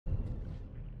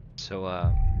So,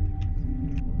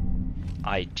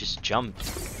 I just jumped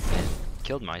and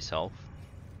killed myself.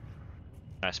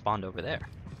 And I spawned over there.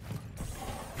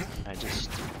 I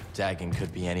just... Dagan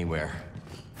could be anywhere.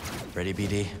 Ready,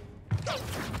 BD?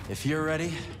 If you're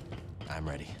ready, I'm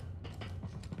ready.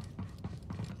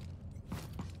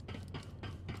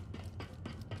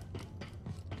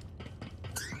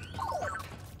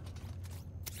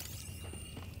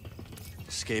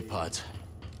 Escape pods.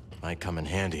 Might come in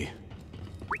handy.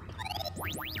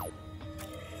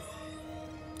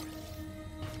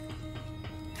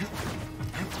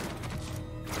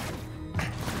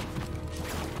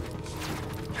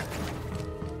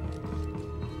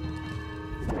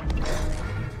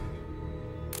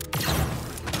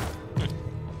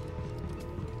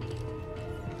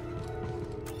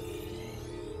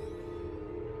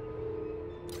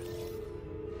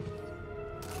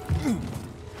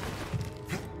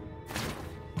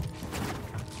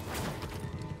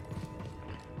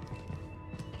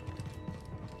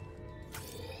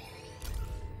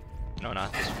 No,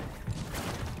 not this one.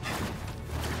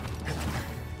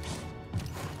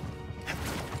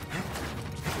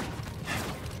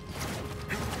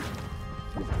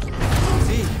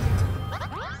 Z.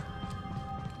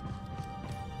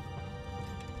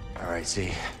 All right,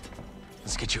 Z.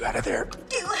 Let's get you out of there.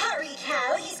 Do hurry,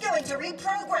 Cal. He's going to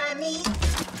reprogram me.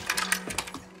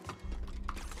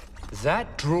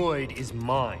 That droid is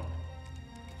mine.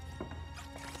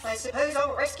 I suppose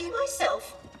I'll rescue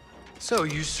myself. So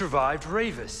you survived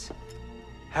Ravis.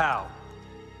 How?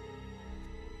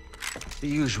 The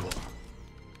usual.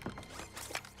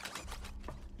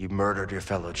 You murdered your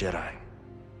fellow Jedi.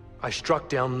 I struck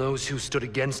down those who stood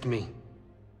against me.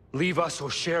 Leave us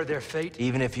or share their fate?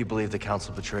 Even if you believe the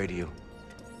Council betrayed you,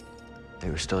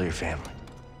 they were still your family.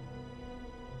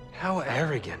 How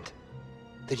arrogant.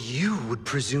 That you would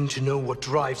presume to know what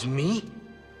drives me?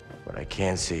 What I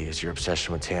can see is your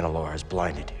obsession with Tanalorr has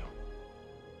blinded you.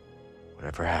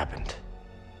 Whatever happened,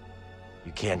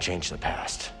 you can't change the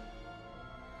past.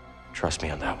 Trust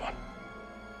me on that one.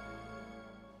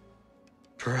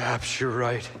 Perhaps you're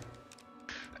right.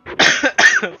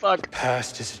 Fuck.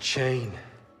 Past is a chain.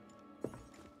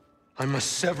 I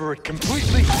must sever it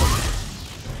completely.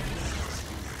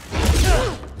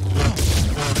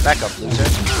 Back up, loser.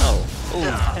 Oh.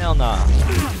 Oh, hell nah.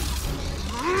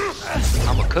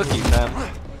 I'm a cookie, fam.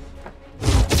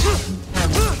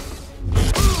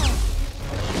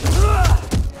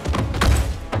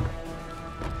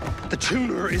 The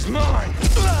tuner is mine!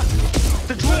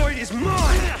 The droid is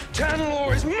mine!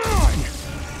 Tanalorr is mine!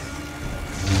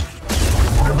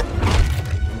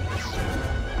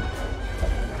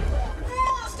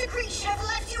 Master Creature have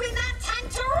left you in that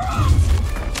tank to rot!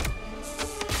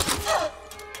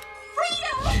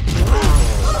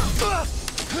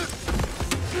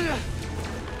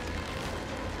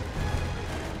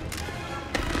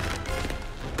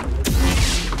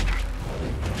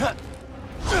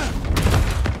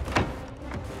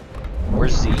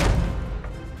 Where's Z?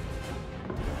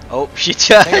 Oh, she's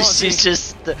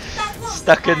just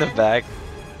stuck in the back.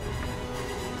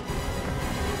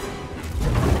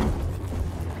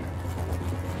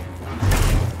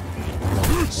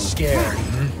 Scared,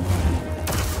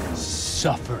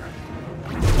 Suffer.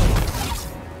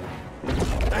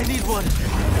 I need one.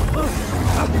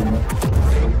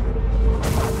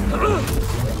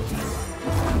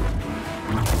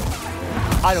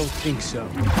 I don't think so.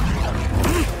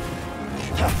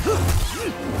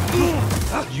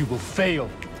 You will fail.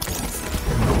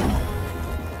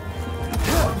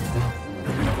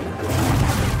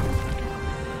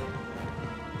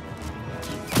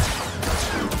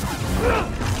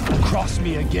 Cross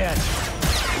me again.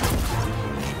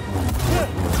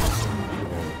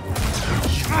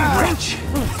 You wretch!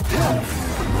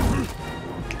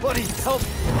 Buddy, help!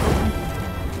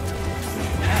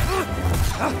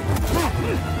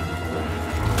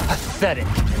 Pathetic.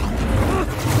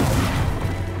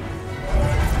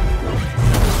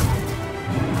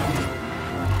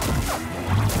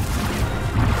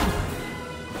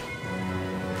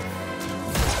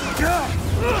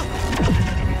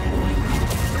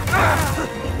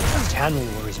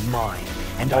 Tanalorr is mine,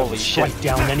 and I will strike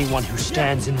down anyone who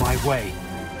stands in my way.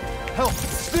 Help!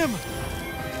 Stim!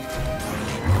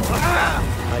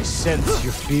 I sense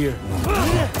your fear.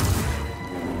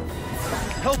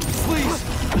 Help, please!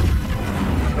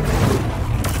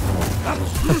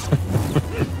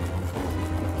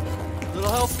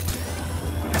 Little help?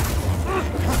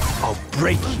 I'll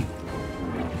break you.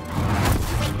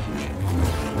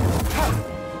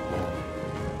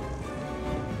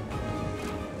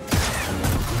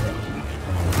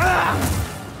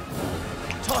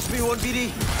 Toss me one. one, BD.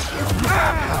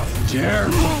 How dare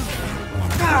you!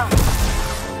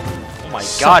 Oh my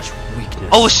god! Weakness.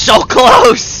 Oh, so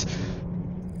close!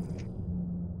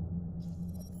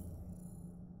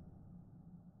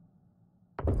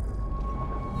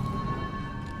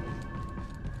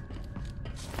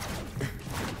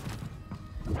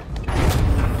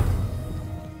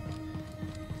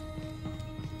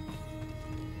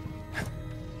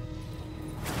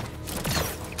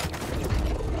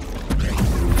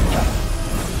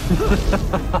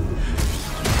 Is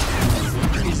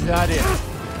that it?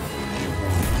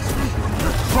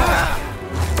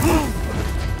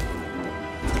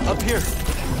 Up here.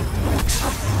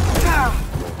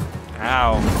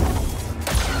 Ow.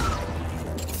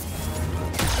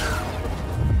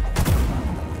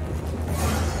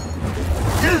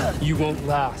 You won't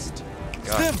last.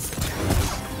 God.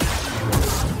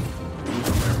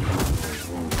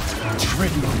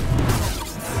 Trivial.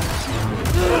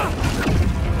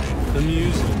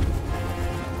 Amusing.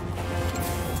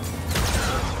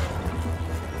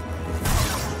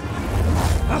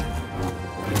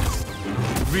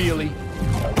 Really?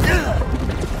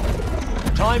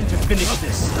 Time to finish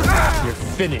this. You're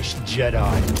finished,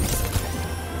 Jedi.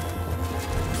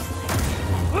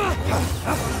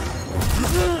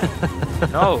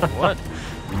 No, what?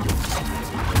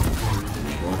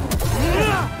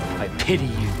 I pity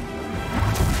you.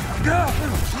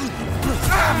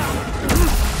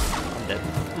 I'm dead.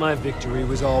 My victory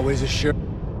was always assured.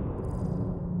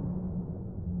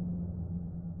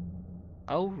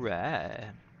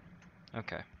 Alright.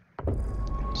 Okay.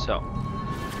 So,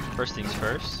 first things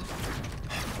first.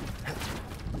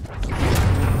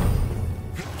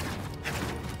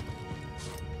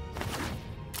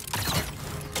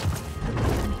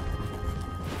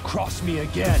 Cross me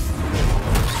again.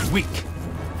 Weak.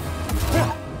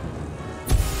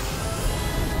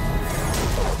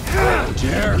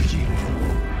 Dare you?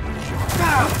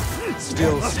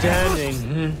 Still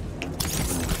standing,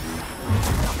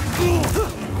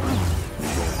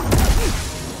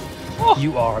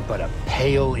 You are but a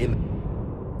pale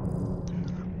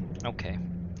Okay.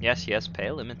 Yes, yes,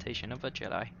 pale imitation of a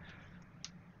Jedi.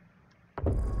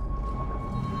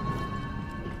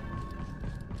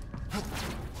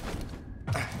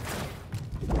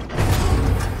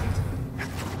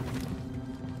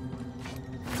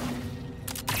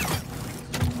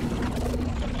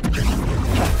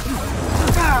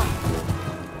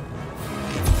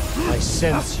 I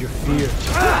sense your fear.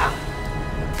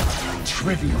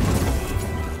 Trivial.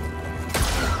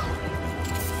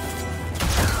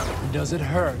 Does it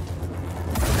hurt?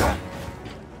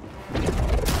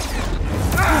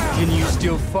 Can you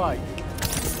still fight?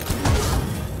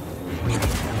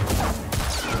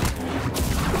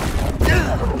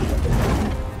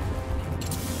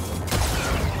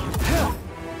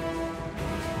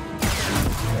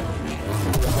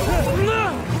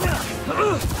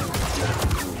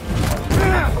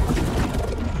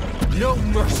 No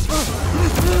mercy.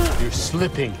 You're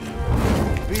slipping.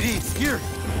 BD, here.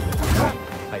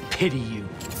 I pity you.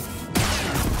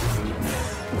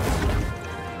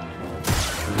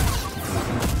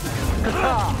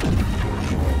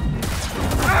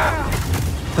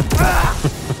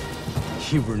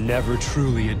 You were never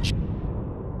truly a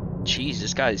Jeez,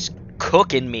 this guy's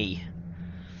cooking me.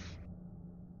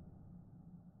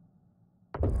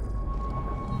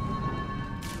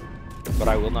 But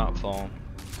I will not fall.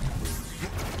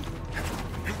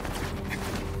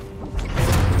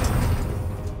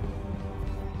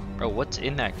 Bro, what's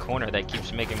in that corner that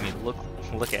keeps making me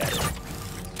look at it?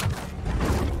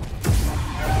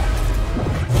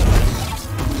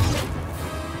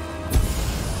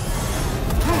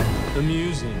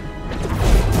 amusing.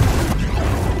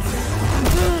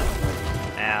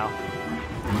 Ow.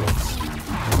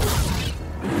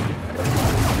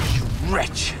 You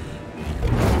wretch!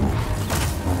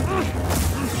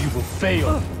 You will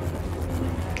fail.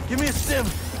 Give me a stim.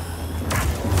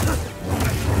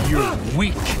 You're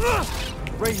weak.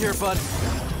 Right here, bud.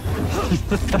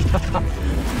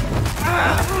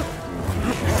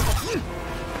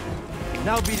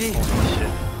 Now, BD.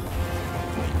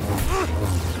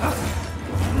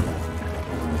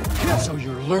 So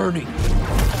you're learning.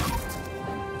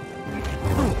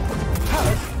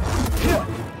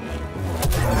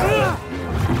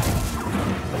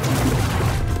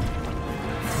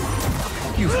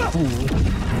 You fool.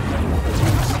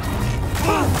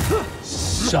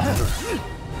 Suffer.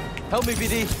 Help me,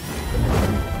 BD.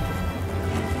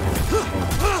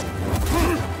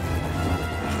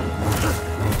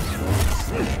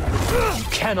 You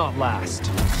cannot last.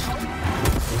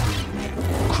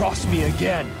 Cross me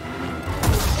again.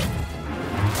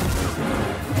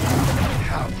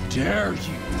 dare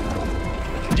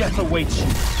you? Death awaits you.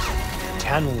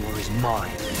 Tanalor is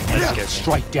mine. Let's get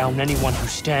strike down anyone who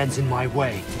stands in my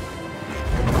way.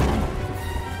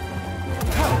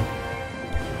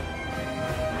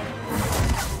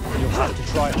 You'll have to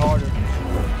try harder.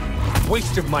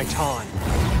 Waste of my time.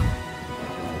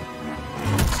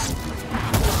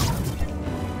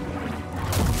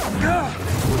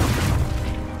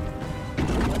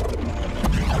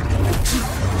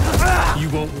 You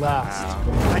won't last.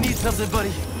 I need something,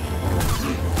 buddy.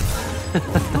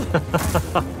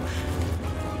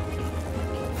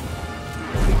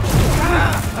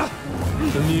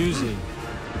 Amusing.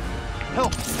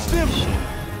 Help! Stim!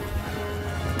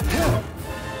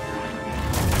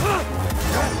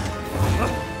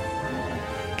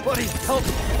 Buddy, help!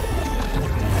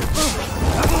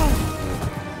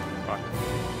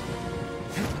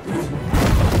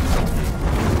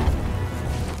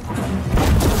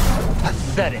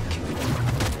 Pathetic.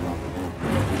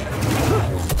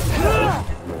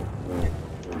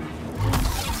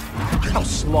 How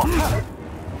sloppy.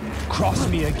 Cross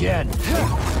me again.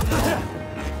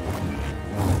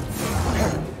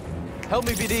 Help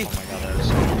me, BD.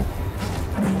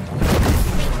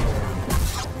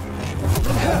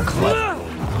 Clever.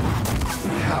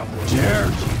 How dare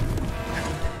you?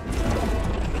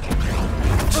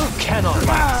 You cannot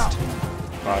last.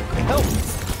 Help!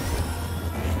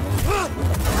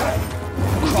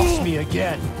 Cross me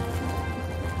again.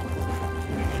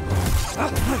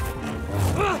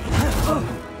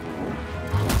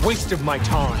 Waste of my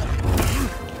time.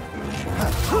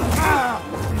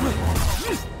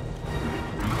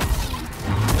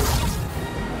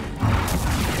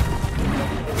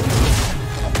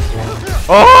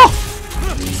 Oh!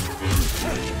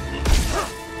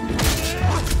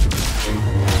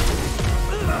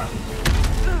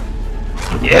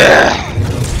 Yeah!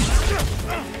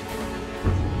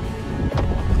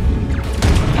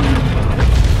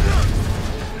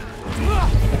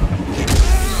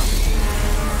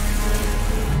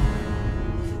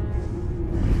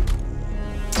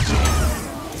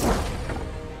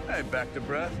 Hey, back to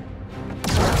breath.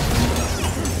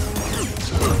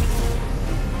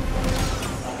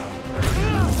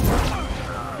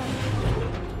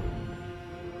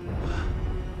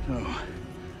 Oh,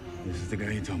 this is the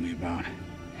guy you told me about.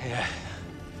 Yeah.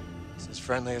 It's as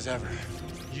friendly as ever.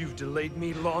 You've delayed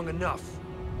me long enough.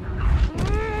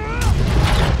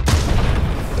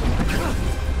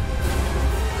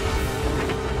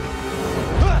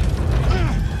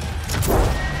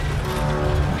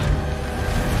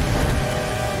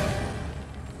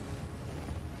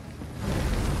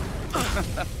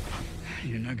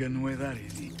 You're not getting away that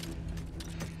easy.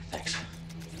 Thanks.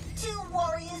 Two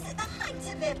warriors at the height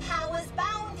of their powers,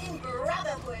 bound in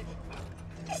brotherhood.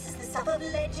 This is the stuff of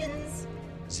legends.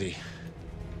 Z.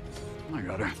 I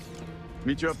got her.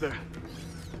 Meet you up there.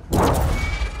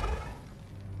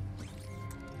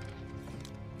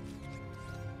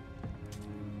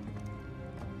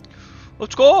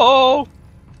 Let's go!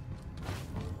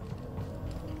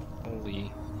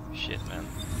 Holy shit, man.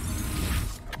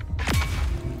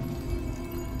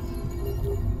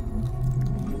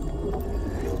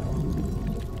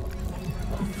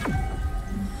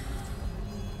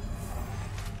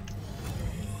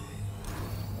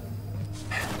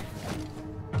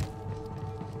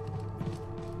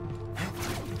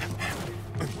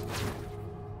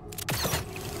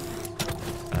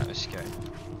 Okay.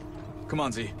 Come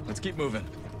on, Z. Let's keep moving.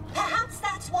 Perhaps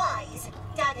that's wise.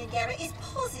 Dagan Gera is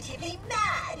positively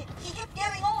mad. He kept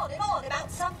going on and on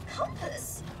about some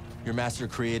compass. Your master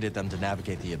created them to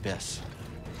navigate the abyss.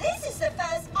 This is the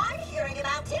first I'm hearing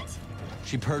about it.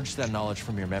 She purged that knowledge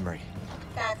from your memory.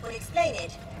 That would explain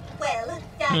it. Well,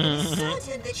 Dagan is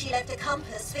certain that she left a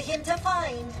compass for him to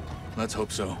find. Let's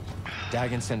hope so.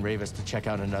 Dagan sent Ravis to check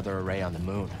out another array on the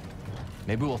moon.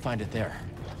 Maybe we'll find it there.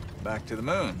 Back to the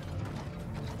moon.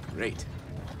 Great.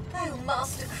 Oh,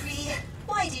 Master Kree,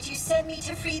 why did you send me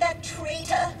to free that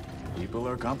traitor? People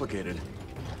are complicated.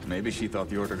 Maybe she thought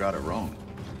the Order got it wrong.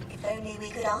 If only we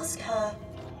could ask her.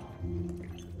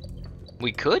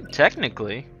 We could,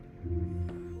 technically.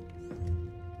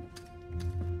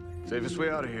 Safest way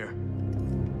out of here.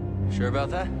 Sure about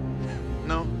that?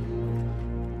 No.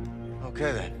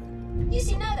 Okay then. You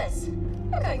seem nervous.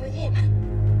 I'm going with him.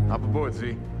 Hop aboard,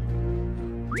 Z.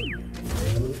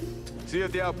 See you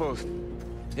at the outpost.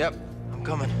 Yep, I'm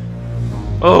coming.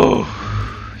 Oh,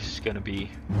 this is gonna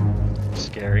be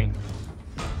scary.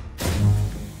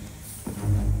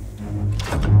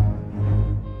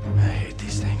 I hate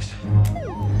these things.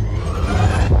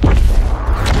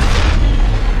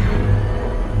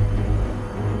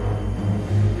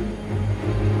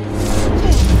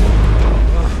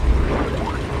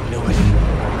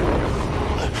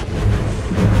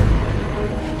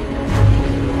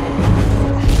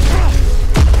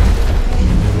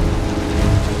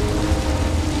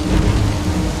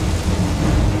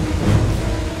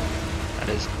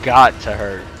 has got to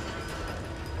hurt.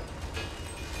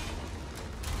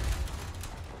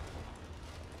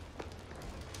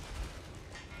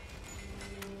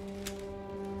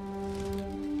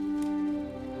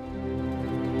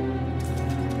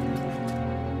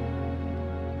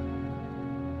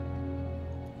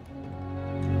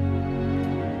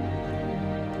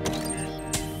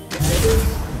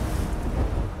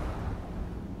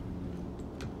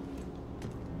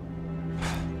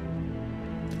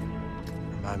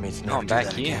 No, I'm back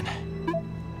here.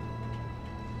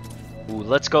 Ooh,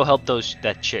 let's go help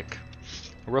that chick.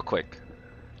 Real quick.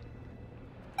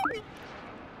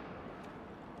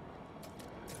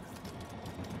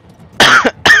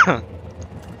 I'm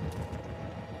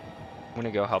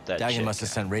gonna go help that chick. Dagan must have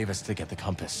sent Ravis to get the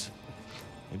compass.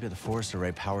 Maybe the Force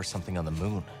Array powers something on the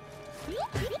moon.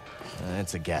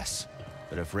 It's a guess.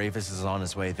 But if Ravis is on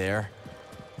his way there,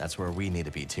 that's where we need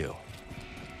to be too.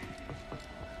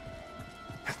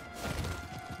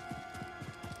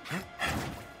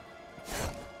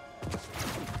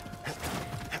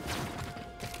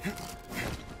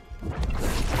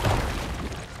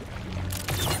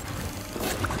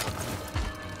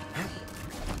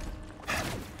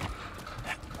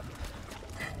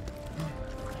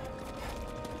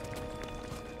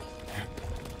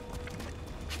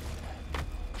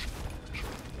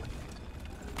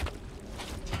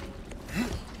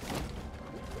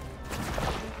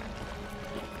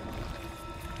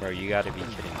 Bro, you gotta be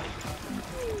kidding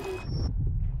me.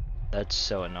 That's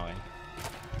so annoying.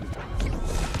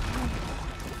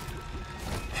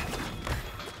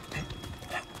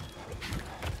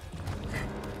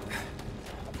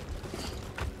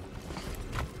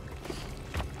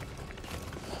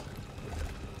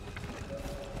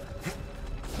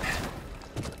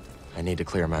 I need to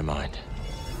clear my mind.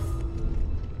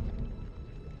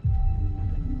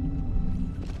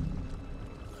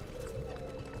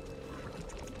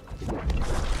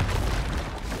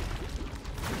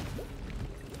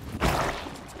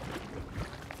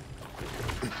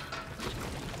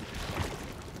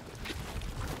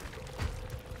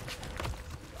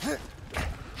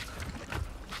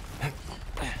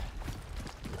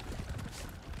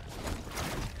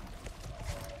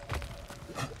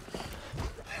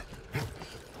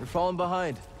 Falling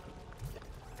behind.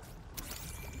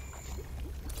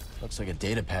 Looks like a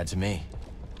data pad to me.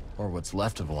 Or what's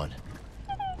left of one.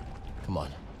 Come on,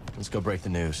 let's go break the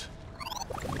news.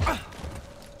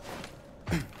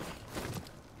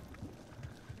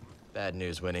 Bad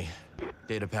news, Winnie.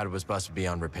 Data pad was busted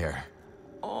beyond repair.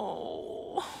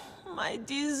 Oh, my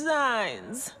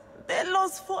designs. They're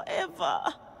lost forever.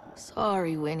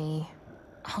 Sorry, Winnie.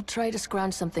 I'll try to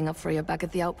scrounge something up for you back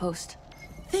at the outpost.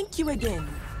 Thank you again.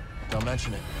 Don't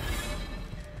mention it.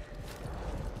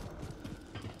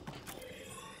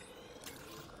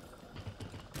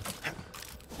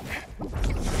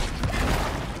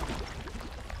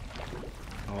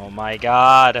 Oh my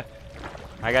god.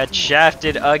 I got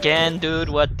shafted again, dude.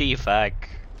 What the fuck?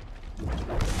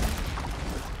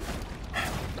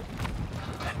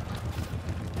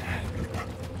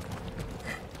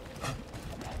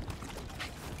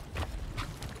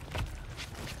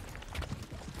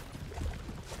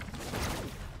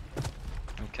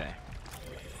 Okay.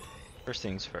 First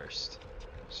things first.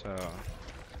 So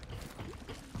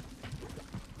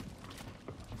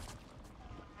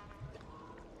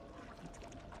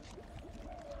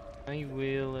I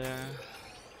will,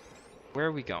 where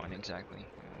are we going exactly?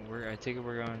 I take it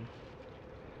we're going,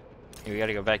 we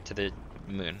gotta go back to the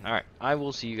moon. Alright, I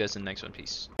will see you guys in the next one.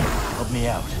 Peace. Help me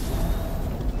out.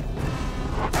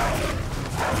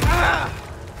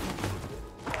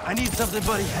 I need something,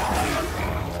 buddy.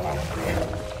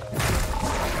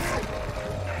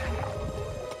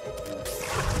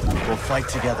 We'll fight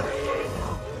together.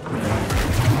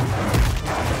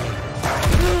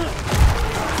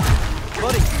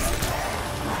 Buddy!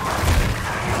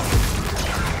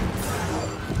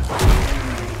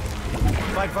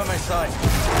 Fight by my side.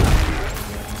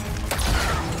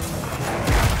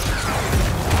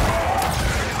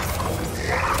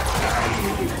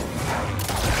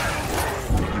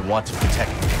 You want to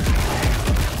protect me.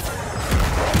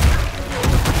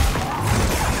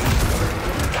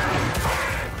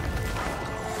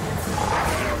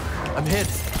 I'm hit.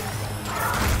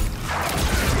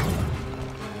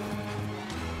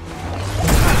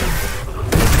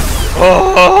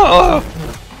 Oh!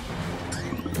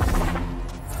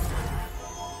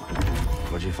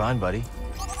 What'd you find, buddy?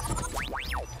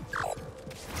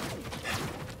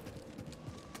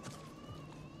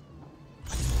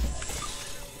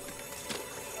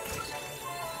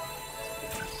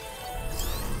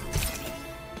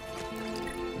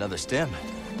 Another stem.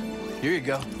 Here you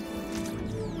go.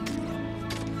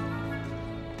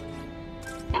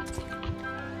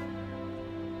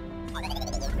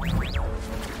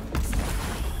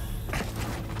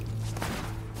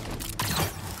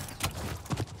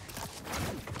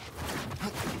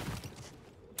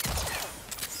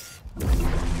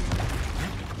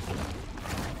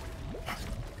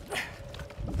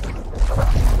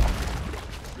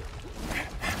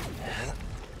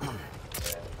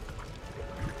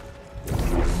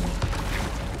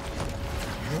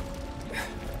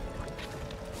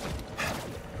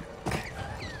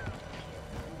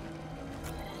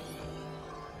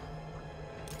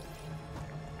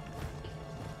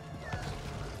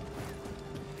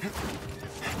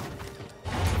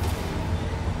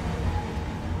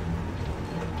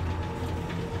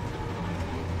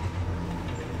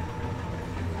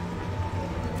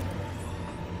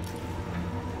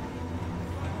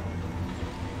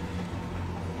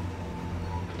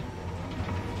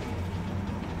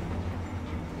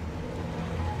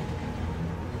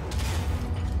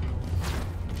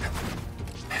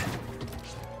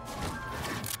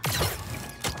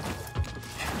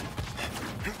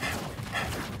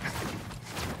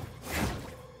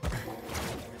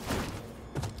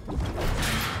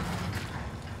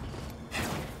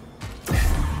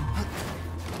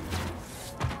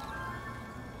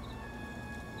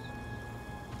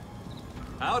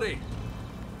 Howdy.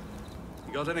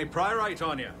 You got any priorite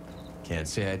on you? Can't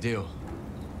say I do.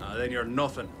 Then you're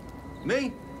nothing.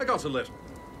 Me? I got a little.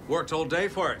 Worked all day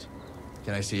for it.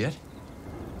 Can I see it?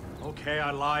 Okay,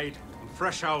 I lied. I'm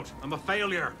fresh out. I'm a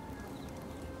failure.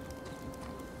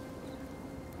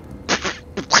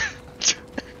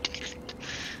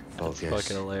 That's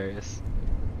fucking hilarious.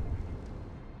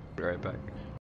 Be right back.